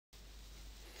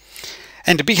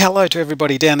And a big hello to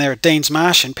everybody down there at Deans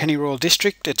Marsh and Pennyroyal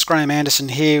District. It's Graham Anderson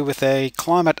here with a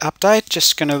climate update.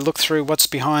 Just going to look through what's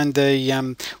behind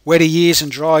the wetter years and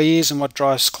dry years and what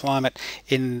drives climate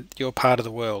in your part of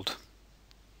the world.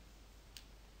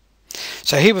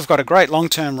 So here we've got a great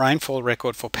long-term rainfall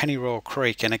record for Pennyroyal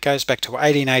Creek, and it goes back to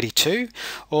 1882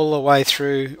 all the way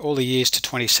through all the years to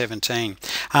 2017.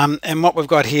 And what we've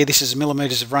got here, this is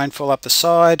millimetres of rainfall up the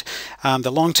side.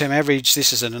 The long-term average,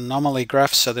 this is an anomaly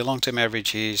graph, so the long-term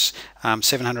average is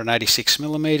 786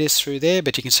 millimetres through there,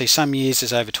 but you can see some years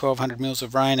there's over 1200 mils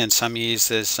of rain and some years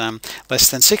there's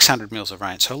less than 600 mils of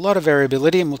rain. So a lot of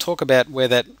variability, and we'll talk about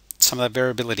where some of that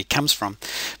variability comes from.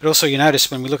 But also you notice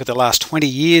when we look at the last 20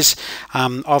 years,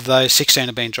 of those 16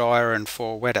 have been drier and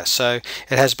 4 wetter. So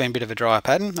it has been a bit of a drier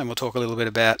pattern, and we'll talk a little bit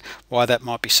about why that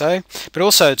might be so. But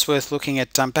also it's worth looking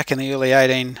at back in the early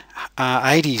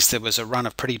 1880s there was a run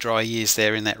of pretty dry years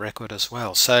there in that record as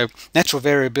well. So natural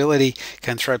variability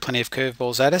can throw plenty of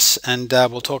curveballs at us, and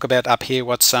we'll talk about up here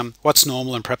what's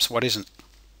normal and perhaps what isn't.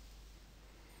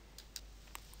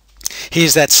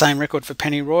 Here's that same record for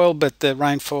Pennyroyal, but the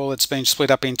rainfall, it's been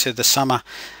split up into the summer,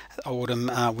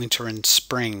 autumn, winter and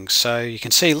spring. So you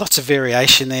can see lots of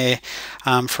variation there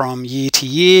from year to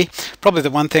year. Probably the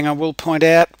one thing I will point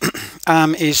out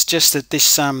is just that this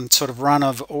sort of run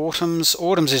of autumns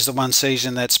is the one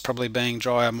season that's probably being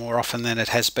drier more often than it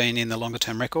has been in the longer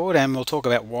term record, and we'll talk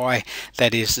about why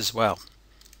that is as well.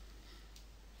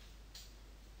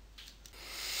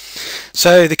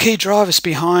 So the key drivers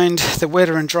behind the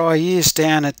wetter and dry years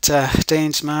down at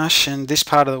Deans Marsh and this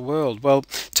part of the world. Well,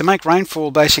 to make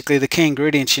rainfall, basically the key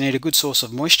ingredients, you need a good source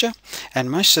of moisture, and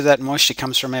most of that moisture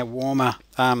comes from our warmer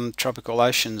tropical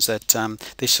oceans, that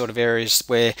these sort of areas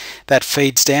where that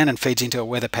feeds down and feeds into our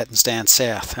weather patterns down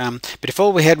south. But if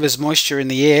all we had was moisture in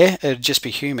the air, it would just be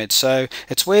humid. So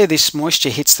it's where this moisture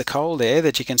hits the cold air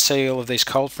that you can see all of these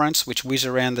cold fronts which whiz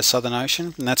around the Southern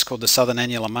Ocean, and that's called the Southern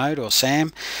Annular Mode, or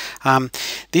SAM.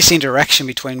 This interaction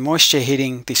between moisture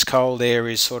hitting this cold air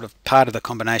is sort of part of the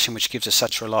combination which gives us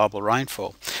such reliable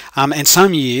rainfall. And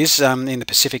some years in the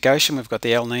Pacific Ocean, we've got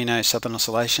the El Nino Southern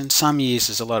Oscillation. Some years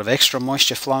there's a lot of extra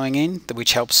moisture flowing in,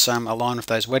 which helps align with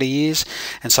those wetter years,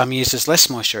 and some years there's less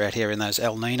moisture out here in those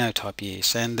El Nino type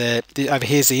years. And over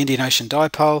here's the Indian Ocean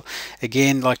Dipole.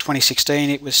 Again, like 2016,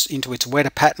 it was into its wetter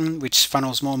pattern, which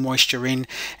funnels more moisture in,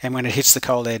 and when it hits the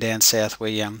cold air down south,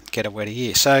 we get a wetter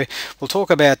year. So we'll talk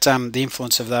about the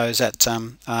influence of those at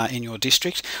in your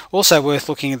district. Also worth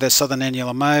looking at the Southern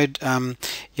Annular Mode.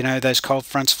 You know, those cold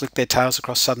fronts flick their tails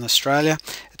across southern Australia.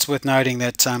 It's worth noting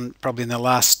that probably in the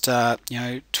last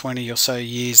 20 or so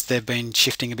years they've been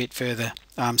shifting a bit further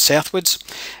southwards,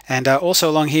 and also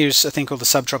along here is a thing called the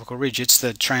subtropical ridge. It's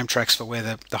the tram tracks for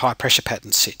where the high pressure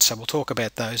patterns sit. So we'll talk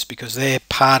about those because they're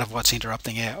part of what's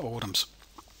interrupting our autumns.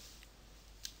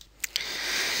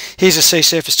 Here's a sea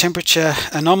surface temperature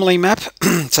anomaly map.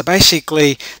 So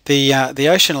basically the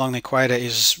ocean along the equator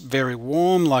is very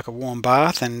warm, like a warm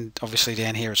bath, and obviously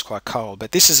down here it's quite cold.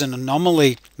 But this is an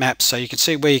anomaly map, so you can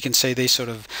see where you can see these sort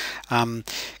of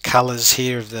colours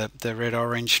here of the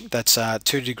red-orange. That's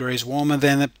 2 degrees warmer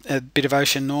than a bit of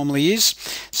ocean normally is.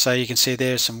 So you can see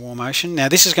there's some warm ocean. Now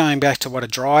this is going back to what a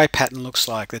dry pattern looks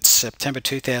like. That's September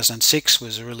 2006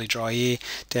 was a really dry year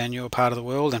down your part of the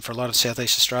world, and for a lot of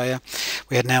Southeast Australia.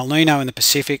 We had an El Nino in the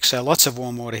Pacific, so lots of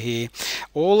warm water here.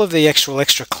 All of the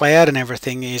extra cloud and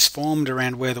everything is formed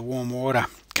around where the warm water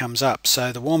comes up.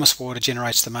 So the warmest water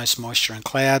generates the most moisture and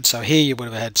cloud. So here you would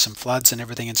have had some floods and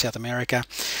everything in South America.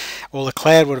 All the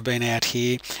cloud would have been out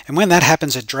here, and when that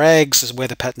happens it drags the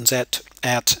weather patterns out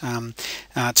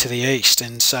to the east.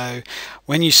 And so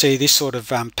when you see this sort of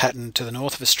pattern to the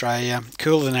north of Australia,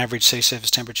 cooler than average sea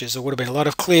surface temperatures, there would have been a lot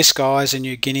of clear skies in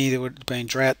New Guinea. There would have been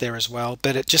drought there as well,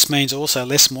 but it just means also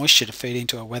less moisture to feed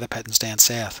into our weather patterns down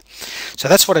south. So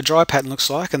that's what a dry pattern looks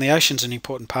like, and the ocean's an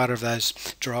important part of those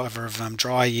driver of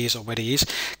dry years or wetter years.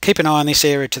 Keep an eye on this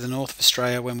area to the north of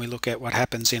Australia when we look at what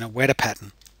happens in a wetter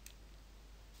pattern.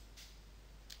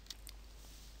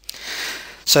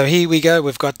 So here we go,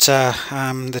 we've got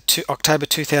October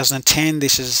 2010,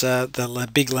 this is the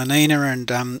big La Nina and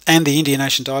the Indian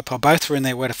Ocean Dipole, both were in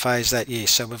their wetter phase that year.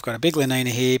 So we've got a big La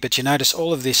Nina here, but you notice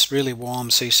all of this really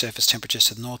warm sea surface temperatures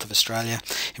to the north of Australia.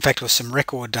 In fact, with some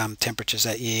record temperatures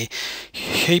that year,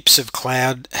 heaps of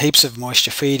cloud, heaps of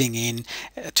moisture feeding in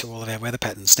to all of our weather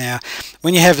patterns. Now,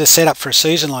 when you have the setup for a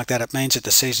season like that, it means that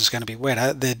the season's going to be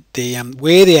wetter.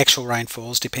 Where the actual rain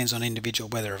falls depends on individual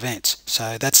weather events.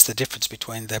 So that's the difference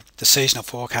between the seasonal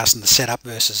forecast and the setup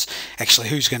versus actually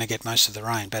who's going to get most of the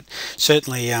rain. But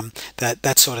certainly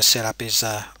that sort of setup is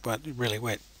really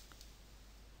wet.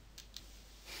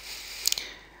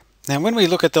 Now when we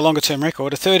look at the longer term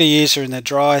record, a third of years are in the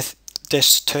dry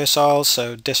terciles,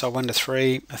 so decile 1 to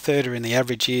 3, a third are in the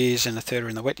average years, and a third are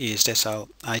in the wet years, decile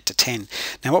 8 to 10.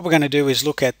 Now what we're going to do is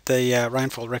look at the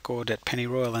rainfall record at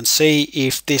Pennyroyal and see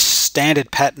if this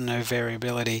standard pattern of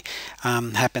variability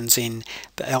happens in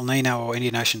the El Nino or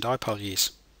Indian Ocean dipole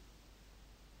years.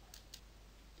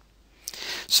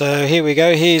 So here we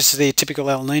go, here's the typical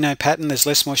El Nino pattern. There's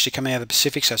less moisture coming out of the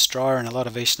Pacific, so it's drier in a lot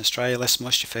of Eastern Australia, less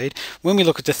moisture feed. When we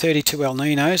look at the 32 El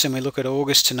Ninos and we look at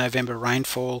August to November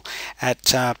rainfall at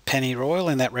Pennyroyal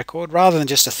in that record, rather than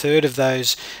just a third of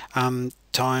those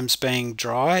times being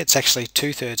dry, it's actually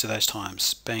 2/3 of those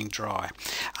times being dry.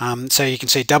 So you can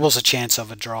see doubles the chance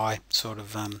of a dry sort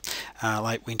of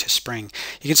late winter spring.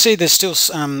 You can see there's still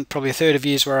probably a third of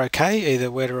years were okay,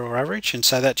 either wetter or average, and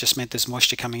so that just meant there's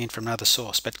moisture coming in from another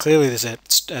source. But clearly there's a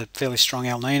fairly strong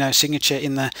El Nino signature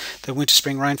in the winter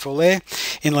spring rainfall there.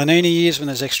 In La Nina years, when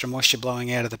there's extra moisture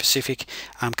blowing out of the Pacific,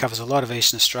 covers a lot of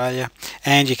Eastern Australia,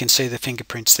 and you can see the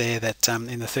fingerprints there that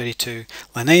in the 32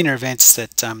 La Nina events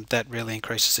that really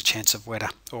increases the chance of wetter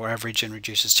or average and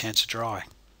reduces chance of dry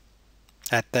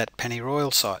at that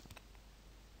Pennyroyal site.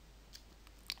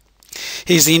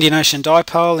 Here's the Indian Ocean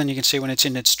dipole, and you can see when it's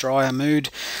in its drier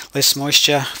mood, less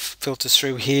moisture filters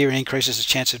through here and increases the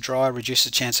chance of dry, reduces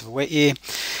the chance of a wet year.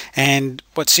 And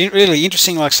what's really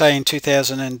interesting, like say in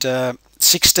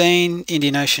 2016,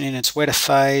 Indian Ocean in its wetter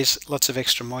phase, lots of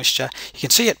extra moisture. You can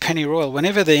see at Pennyroyal,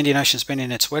 whenever the Indian Ocean's been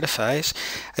in its wetter phase,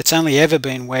 it's only ever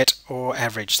been wet or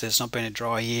average. There's not been a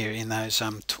dry year in those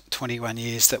 21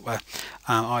 years that were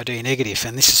ID negative,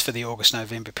 and this is for the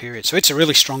August-November period. So it's a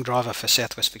really strong driver for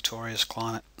southwest Victoria's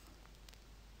climate.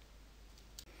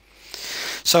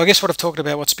 So I guess what I've talked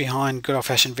about, what's behind good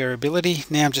old-fashioned variability.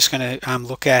 Now I'm just going to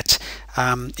look at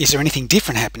is there anything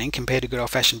different happening compared to good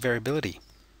old-fashioned variability?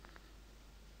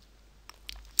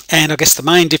 And I guess the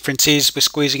main difference is we're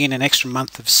squeezing in an extra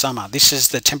month of summer. This is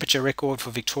the temperature record for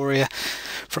Victoria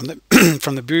from the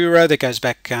from the Bureau that goes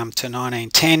back to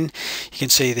 1910. You can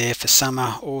see there for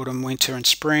summer, autumn, winter and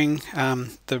spring.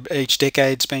 Each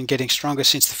decade's been getting stronger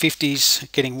since the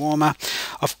 50s, getting warmer.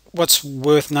 What's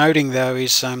worth noting though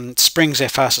is spring's our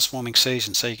fastest warming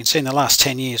season. So you can see in the last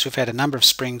 10 years we've had a number of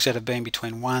springs that have been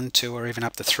between 1, 2 or even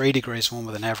up to 3 degrees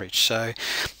warmer than average. So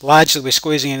largely we're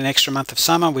squeezing in an extra month of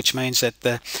summer, which means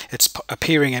that it's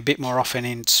appearing a bit more often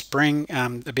in spring,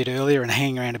 a bit earlier, and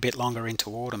hanging around a bit longer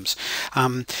into autumns.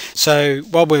 So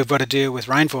while we've got to deal with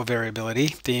rainfall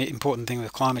variability, the important thing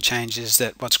with climate change is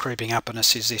that what's creeping up on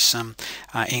us is this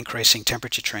increasing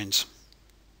temperature trends.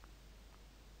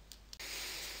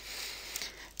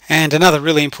 And another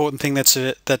really important thing that's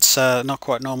not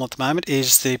quite normal at the moment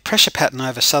is the pressure pattern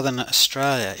over southern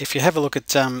Australia. If you have a look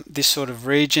at this sort of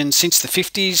region, since the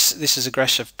 50s, this is a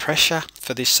graph of pressure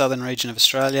for this southern region of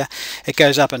Australia. It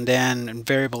goes up and down and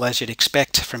variable as you'd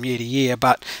expect from year to year,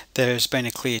 but there's been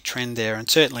a clear trend there, and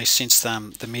certainly since the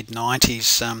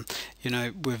mid-90s, you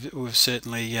know, we've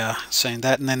certainly seen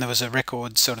that. And then there was a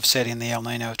record sort of set in the El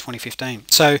Nino of 2015.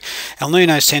 So El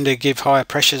Ninos tend to give higher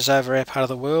pressures over our part of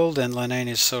the world, and La Nina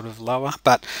is sort of lower.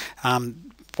 But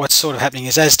what's sort of happening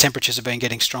is as temperatures have been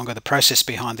getting stronger, the process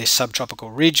behind this subtropical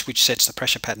ridge, which sets the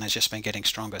pressure pattern, has just been getting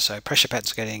stronger. So pressure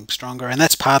patterns are getting stronger, and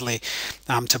that's partly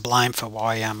to blame for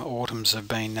why autumns have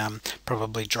been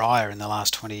probably drier in the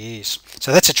last 20 years.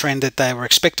 So that's a trend that they were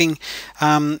expecting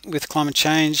with climate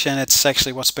change, and it's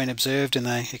actually what's been observed, and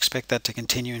they expect that to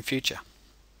continue in future.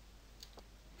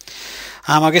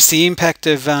 I guess the impact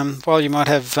of, while you might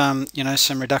have you know,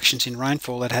 some reductions in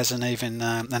rainfall, it has an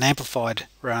amplified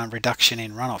reduction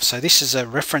in runoff. So this is a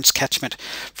reference catchment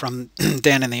from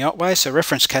down in the Otway. So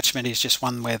reference catchment is just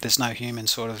one where there's no human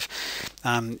sort of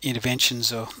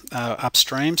interventions or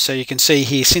upstream. So you can see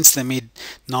here since the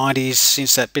mid-90s,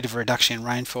 since that bit of a reduction in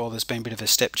rainfall, there's been a bit of a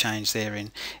step change there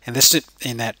in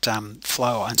that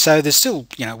flow. And so there's still,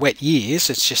 you know, wet years.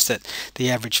 It's just that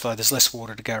the average flow, there's less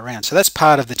water to go around. So that's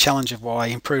part of the challenge of why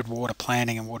improved water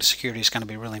planning and water security is going to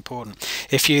be really important.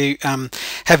 If you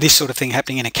have this sort of thing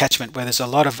happening in a catchment where there's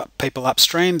a lot of people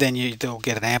upstream, then they'll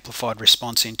get an amplified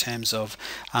response in terms of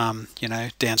you know,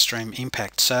 downstream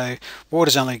impact. So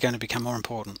water's only going to become more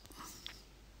important.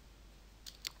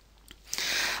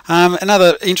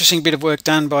 Another interesting bit of work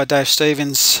done by Dave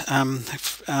Stevens,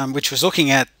 which was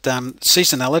looking at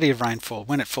seasonality of rainfall,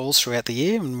 when it falls throughout the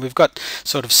year. And we've got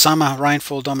sort of summer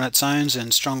rainfall dominant zones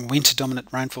and strong winter dominant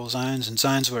rainfall zones, and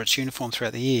zones where it's uniform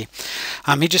throughout the year.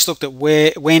 He just looked at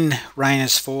when rain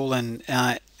has fallen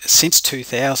since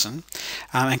 2000,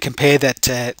 and compare that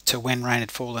to when rain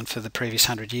had fallen for the previous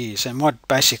 100 years. And what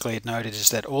basically it noted is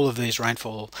that all of these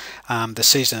rainfall, the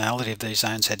seasonality of these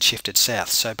zones had shifted south.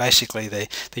 So basically the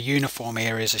uniform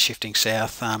areas are shifting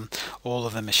south, all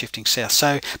of them are shifting south.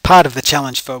 So part of the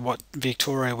challenge for what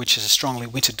Victoria, which is a strongly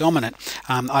winter dominant,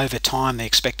 over time they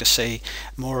expect to see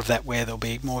more of that, where there'll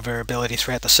be more variability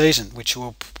throughout the season, which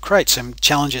will create some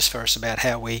challenges for us about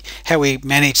how we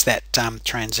manage that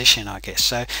transition, I guess.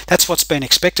 So that's what's been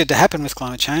expected to happen with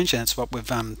climate change, and it's what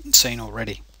we've seen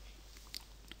already.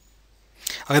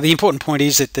 The important point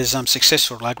is that there's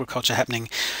successful agriculture happening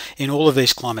in all of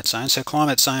these climate zones. So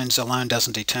climate zones alone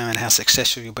doesn't determine how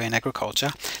successful you'll be in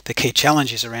agriculture. The key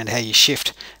challenge is around how you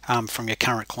shift from your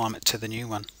current climate to the new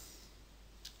one.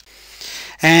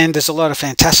 And there's a lot of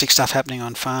fantastic stuff happening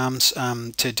on farms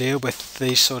to deal with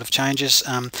these sort of changes.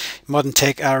 Modern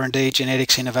tech, R&D,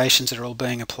 genetics, innovations that are all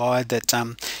being applied that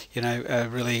are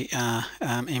really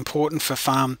important for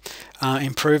farm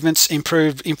improvements.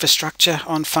 Improved infrastructure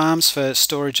on farms for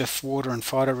storage of water and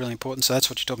phyto, really important. So that's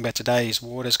what you're talking about today. Is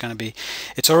water is going to be,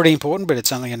 it's already important, but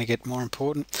it's only going to get more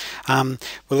important. We're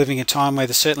living in a time where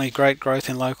there's certainly great growth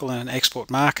in local and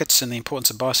export markets, and the importance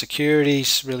of biosecurity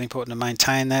is really important to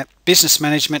maintain that. Business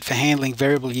management for handling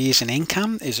variable years and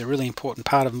income is a really important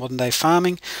part of modern day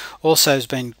farming. Also has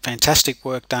been fantastic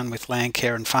work done with land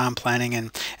care and farm planning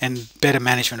and better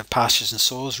management of pastures and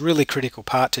soils. Really critical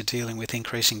part to dealing with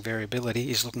increasing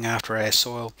variability is looking after our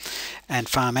soil and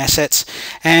farm assets.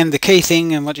 And the key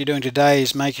thing and what you're doing today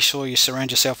is making sure you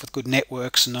surround yourself with good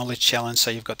networks and knowledge challenge,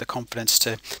 so you've got the confidence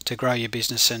to grow your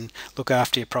business and look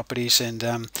after your properties and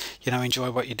enjoy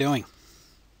what you're doing.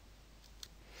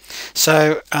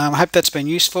 So I hope that's been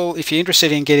useful. If you're interested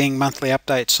in getting monthly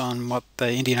updates on what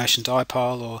the Indian Ocean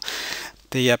dipole or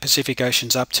the Pacific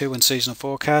Ocean's up to in seasonal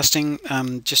forecasting,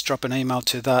 just drop an email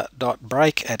to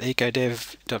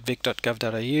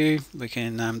that.break@ecodev.vic.gov.au. We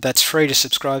can that's free to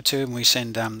subscribe to, and we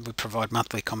provide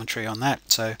monthly commentary on that.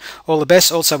 So all the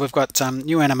best. Also, we've got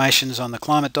new animations on the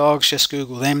climate dogs. Just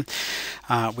Google them,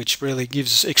 which really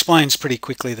explains pretty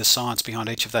quickly the science behind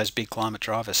each of those big climate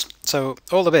drivers. So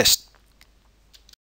all the best.